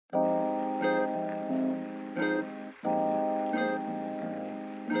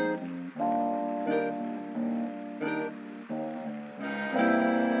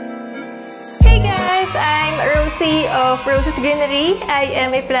courtesy of Rose's Greenery. I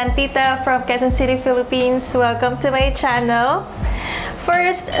am a plantita from Quezon City, Philippines. Welcome to my channel.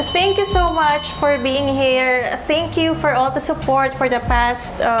 First, thank you so much for being here. Thank you for all the support for the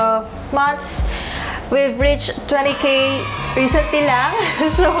past months. We've reached 20K recently lang.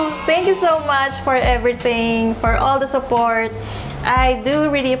 So, thank you so much for everything, for all the support. I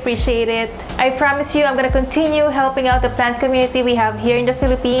do really appreciate it. I promise you I'm gonna continue helping out the plant community we have here in the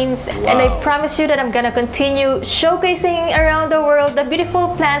Philippines. Wow. And I promise you that I'm gonna continue showcasing around the world the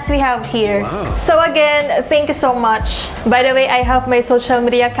beautiful plants we have here. Wow. So again, thank you so much. By the way, I have my social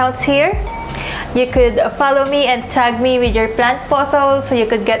media accounts here. You could follow me and tag me with your plant photos so you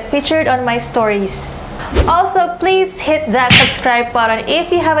could get featured on my stories. Also, please hit that subscribe button if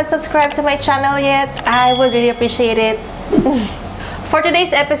you haven't subscribed to my channel yet. I would really appreciate it. For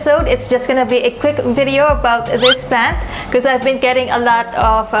today's episode, it's just gonna be a quick video about this plant because I've been getting a lot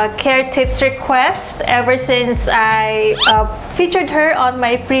of care tips requests ever since I featured her on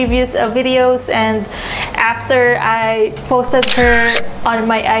my previous videos and after I posted her on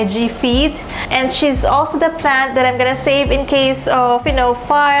my IG feed. And she's also the plant that I'm gonna save in case of, you know,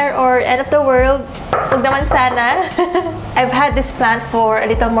 fire or end of the world. Huwag naman sana. I've had this plant for a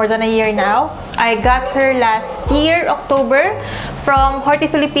little more than a year now. I got her last year, October, from Horti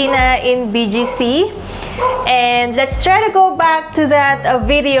Filipina in BGC. And let's try to go back to that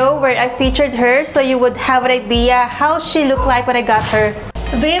video where I featured her so you would have an idea how she looked like when I got her.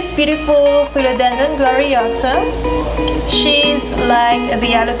 This beautiful Philodendron Gloriosum, she's like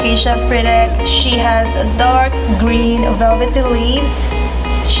the alocasia fritillae. She has dark green velvety leaves.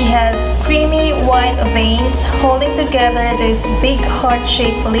 She has creamy white veins holding together this big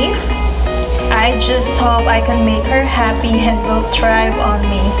heart-shaped leaf. I just hope I can make her happy and will thrive on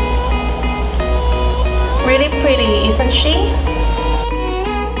me. Really pretty, isn't she?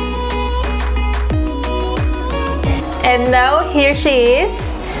 And now here she is.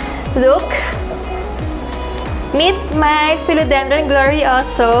 Look. Meet my Philodendron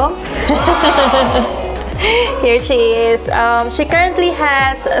Gloriosum. Here she is. She currently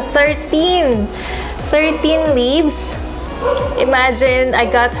has 13 leaves. Imagine I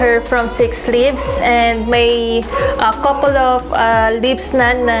got her from 6 leaves and may a couple of leaves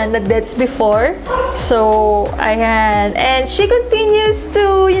na deads before. So ayan, and she continues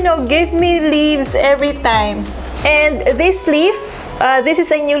to, you know, give me leaves every time. And this leaf, this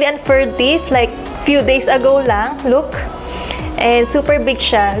is a newly unfurled leaf, like few days ago lang. Look. And super big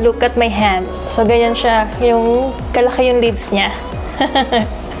siya. Look at my hand. So, ganyan siya. Yung kalaki yung leaves niya.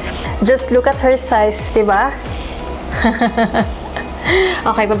 Just look at her size, diba?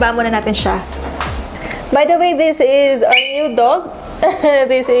 Okay, baba muna natin siya. By the way, this is our new dog.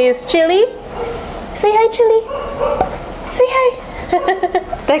 This is Chili. Say hi, Chili. Say hi.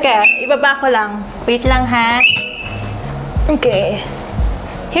 Teka, ibaba ko lang. Wait lang, ha? Okay.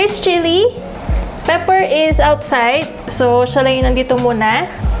 Here's Chili. Pepper is outside, so siya lang yung nandito muna.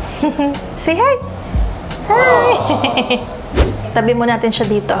 Say hi! Hi! Tabi mo natin siya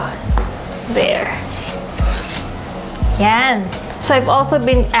dito. There. Yan. So I've also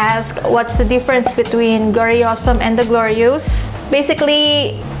been asked what's the difference between Gloriosum and the Glorious.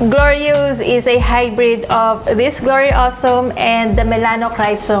 Basically, Glorious is a hybrid of this Gloriosum and the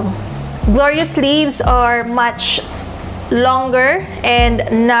Melanochrysum. Glorious leaves are much longer and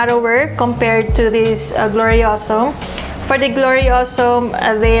narrower compared to this Gloriosum. For the Gloriosum,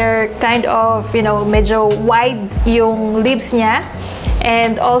 they're kind of, you know, medyo wide yung leaves niya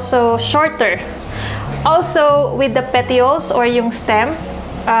and also shorter. Also, with the petioles or yung stem,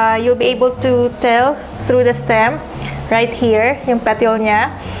 you'll be able to tell through the stem right here, yung petiole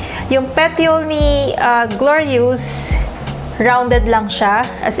niya. Yung petiole ni Glorious, rounded lang siya,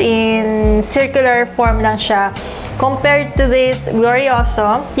 as in circular form lang siya. Compared to this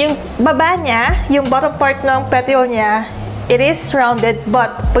Gloriosum, yung baba niya, yung bottom part ng petiole niya, it is rounded, but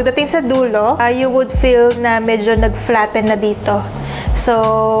pagdating sa dulo, you would feel na medyo nag-flatten na dito.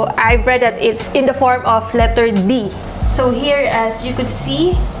 So, I've read that it's in the form of letter D. So here, as you could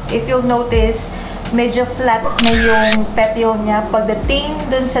see, if you'll notice, medyo flat na yung petiole niya pagdating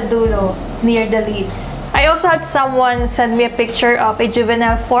dun sa dulo, near the leaves. I also had someone send me a picture of a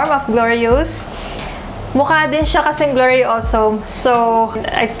juvenile form of Glorious. Mukha din siya kasing Gloriosum. So,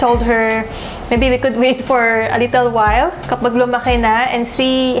 I told her maybe we could wait for a little while kapag lumaki na and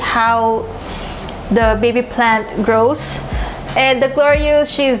see how the baby plant grows. And the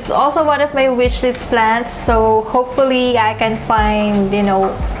Glorious, she's also one of my wishlist plants. So, hopefully I can find, you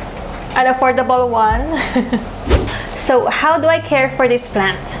know, an affordable one. So, how do I care for this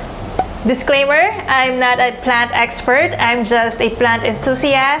plant? Disclaimer, I'm not a plant expert, I'm just a plant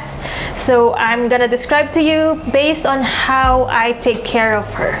enthusiast, so I'm gonna describe to you based on how I take care of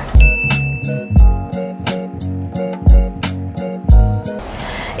her.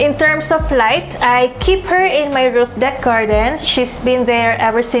 In terms of light, I keep her in my roof deck garden. She's been there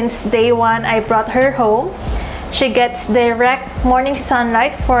ever since day one I brought her home. She gets direct morning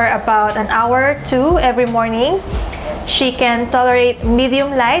sunlight for about an hour or two every morning. She can tolerate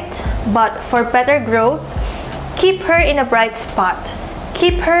medium light, but for better growth, keep her in a bright spot.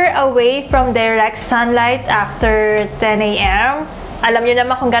 Keep her away from direct sunlight after 10 a.m. Alam niyo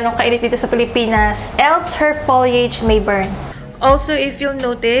naman kung gano'ng kainit dito sa Pilipinas, else her foliage may burn. Also, if you'll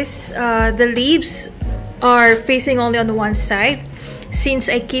notice, the leaves are facing only on one side since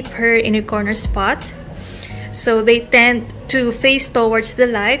I keep her in a corner spot. So they tend to face towards the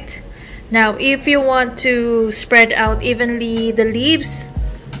light. Now, if you want to spread out evenly the leaves,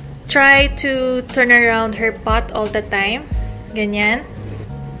 try to turn around her pot all the time. Ganyan.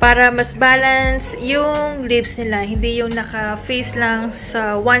 Para mas balance yung leaves nila. Hindi yung naka-face lang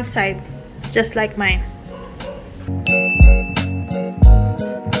sa one side. Just like mine.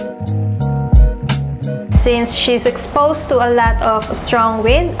 Since she's exposed to a lot of strong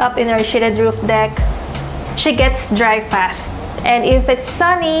wind up in her shaded roof deck, she gets dry fast. And if it's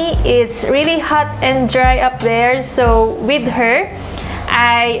sunny, it's really hot and dry up there. So with her,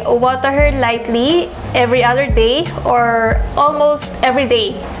 I water her lightly every other day or almost every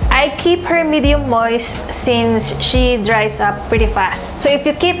day. I keep her medium moist since she dries up pretty fast. So if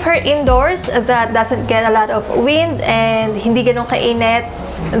you keep her indoors that doesn't get a lot of wind and hindi ganun kainit,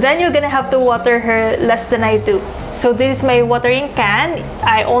 then you're gonna have to water her less than I do. So this is my watering can.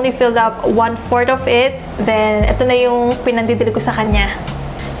 I only filled up 1/4 of it. Then ito na yung pinandidili ko sa kanya.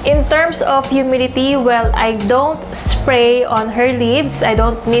 In terms of humidity, well, I don't spray on her leaves. I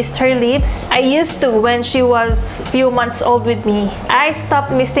don't mist her leaves. I used to when she was few months old with me. I stopped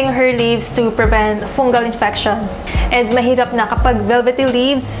misting her leaves to prevent fungal infection. And mahirap na kapag velvety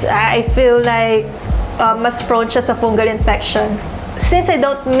leaves, I feel like mas prone siya sa fungal infection. Since I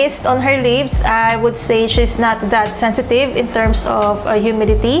don't mist on her leaves, I would say she's not that sensitive in terms of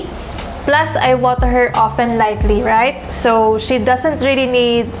humidity. Plus, I water her often lightly, right? So she doesn't really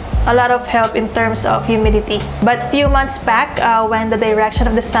need a lot of help in terms of humidity. But few months back, when the direction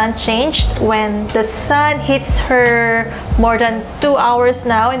of the sun changed, when the sun hits her more than 2 hours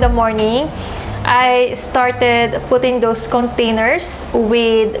now in the morning, I started putting those containers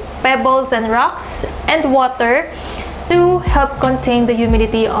with pebbles and rocks and water to help contain the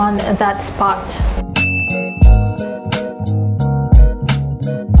humidity on that spot.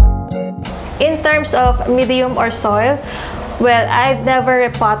 In terms of medium or soil, well, I've never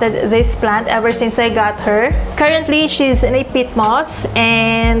repotted this plant ever since I got her. Currently, she's in a peat moss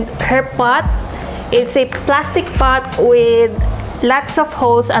and her pot, it's a plastic pot with lots of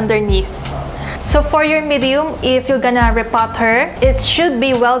holes underneath. So for your medium, if you're gonna repot her, it should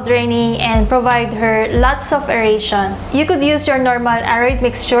be well draining and provide her lots of aeration. You could use your normal arid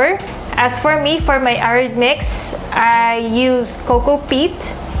mixture. As for me, for my arid mix, I use cocoa peat,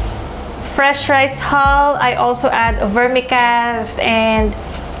 fresh rice hull. I also add vermicast and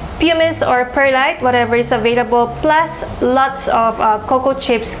pumice or perlite, whatever is available, plus lots of cocoa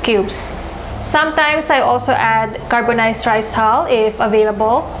chips cubes. Sometimes I also add carbonized rice hull if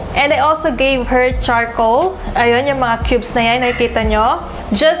available. And I also gave her charcoal. Ayun, yung mga cubes na yan, nakikita nyo.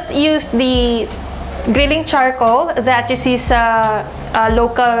 Just use the grilling charcoal that you see sa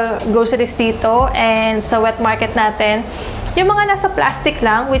local groceries dito and sa wet market natin. Yung mga nasa plastic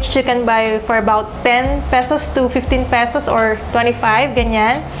lang, which you can buy for about 10 pesos to 15 pesos or 25,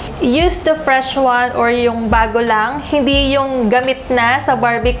 ganyan. Use the fresh one or yung bago lang, hindi yung gamit na sa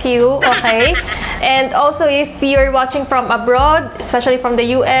barbecue, okay? And also, if you're watching from abroad, especially from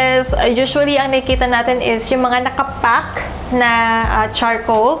the US, usually ang nakikita natin is yung mga nakapack na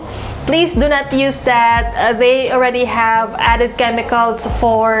charcoal. Please do not use that. They already have added chemicals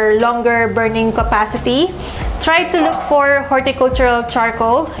for longer burning capacity. Try to look for horticultural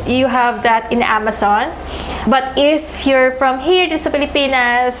charcoal. You have that in Amazon. But if you're from here sa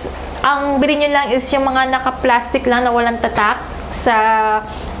Pilipinas, ang bilhin nyo lang is yung mga naka-plastic lang na walang tatak sa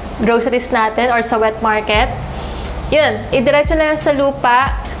groceries natin or sa wet market. Yun, idiretso na yun sa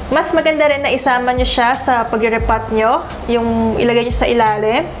lupa. Mas maganda rin na isama nyo siya sa pag-repot nyo, yung ilagay nyo sa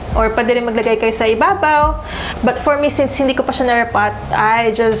ilalim, or pwede rin maglagay kayo sa ibabaw. But for me, since hindi ko pa siya na-repot,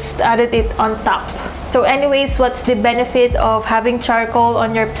 I just added it on top. So anyways, what's the benefit of having charcoal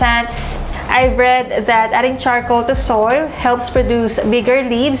on your plants? I've read that adding charcoal to soil helps produce bigger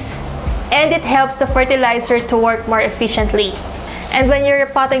leaves, and it helps the fertilizer to work more efficiently. And when you're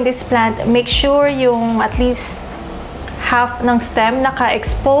potting this plant, make sure yung at least half ng stem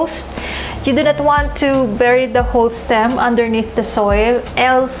naka-exposed. You do not want to bury the whole stem underneath the soil,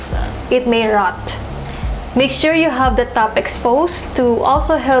 else it may rot. Make sure you have the top exposed to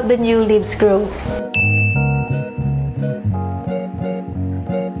also help the new leaves grow.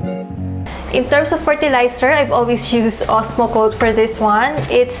 In terms of fertilizer, I've always used Osmocote for this one.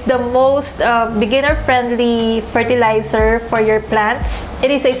 It's the most beginner-friendly fertilizer for your plants.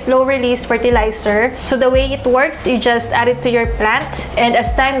 It is a slow-release fertilizer. So the way it works, you just add it to your plant. And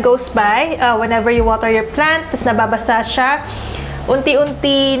as time goes by, whenever you water your plant, tas nababasa siya,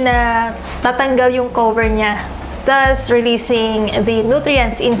 unti-unti na tatanggal yung cover niya, thus releasing the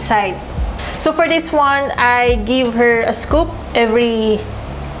nutrients inside. So for this one, I give her a scoop every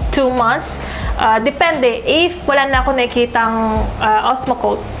 2 months. Depende if wala na ako nakikitang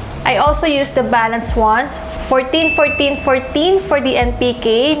Osmocote. I also use the balanced one, 14-14-14 for the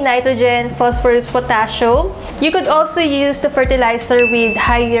NPK, nitrogen, phosphorus, potassium. You could also use the fertilizer with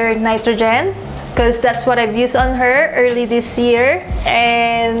higher nitrogen because that's what I've used on her early this year,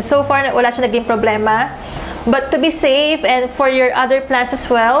 and so far wala siya naging problema. But to be safe and for your other plants as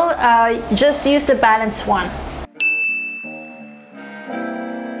well, just use the balanced one.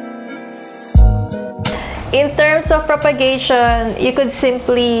 In terms of propagation, you could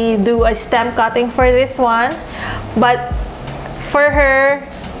simply do a stem cutting for this one. But for her,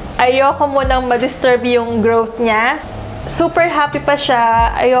 ayoko munang ma-disturb yung growth niya. Super happy pa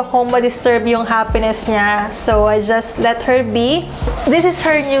siya. Ayoko ma-disturb yung happiness niya. So I just let her be. This is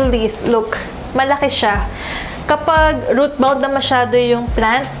her new leaf. Look, malaki siya. Kapag root bound na masyado yung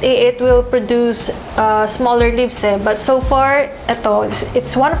plant, it will produce smaller leaves eh. But so far,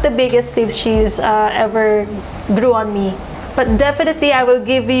 it's one of the biggest leaves she's ever grew on me. But definitely, I will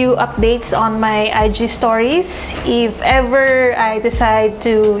give you updates on my IG stories. If ever I decide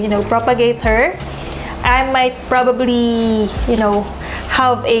to, propagate her, I might probably,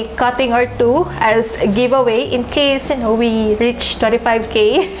 have a cutting or two as a giveaway in case, we reach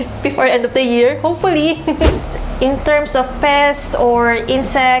 25K before end of the year, hopefully. In terms of pests or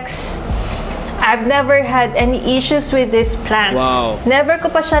insects, I've never had any issues with this plant. Wow. Never ko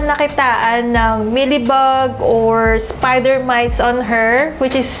pa siya nakitaan ng mealybug or spider mites on her,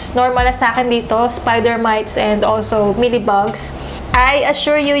 which is normal na sa akin dito, spider mites and also mealybugs. I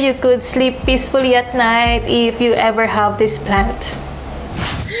assure you, you could sleep peacefully at night if you ever have this plant.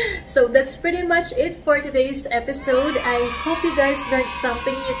 So that's pretty much it for today's episode. I hope you guys learned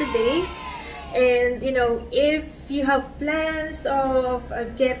something new today. And if you have plans of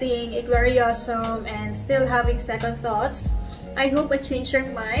getting a Gloriosum and still having second thoughts, I hope I changed your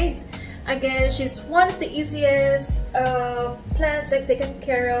mind. Again, she's one of the easiest plants I've taken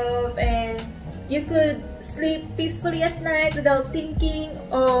care of, and you could sleep peacefully at night without thinking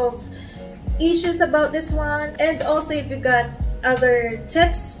of issues about this one. And also, if you got other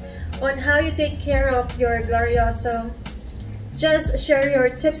tips on how you take care of your Gloriosum, just share your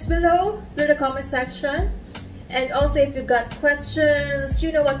tips below through the comment section. And also, if you got questions,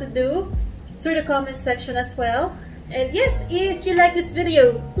 you know what to do through the comment section as well. And yes, if you like this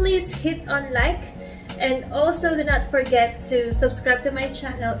video, please hit on like, and also do not forget to subscribe to my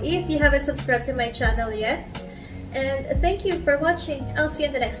channel if you haven't subscribed to my channel yet. And thank you for watching. I'll see you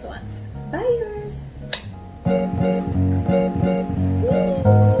in the next one. Bye, yours.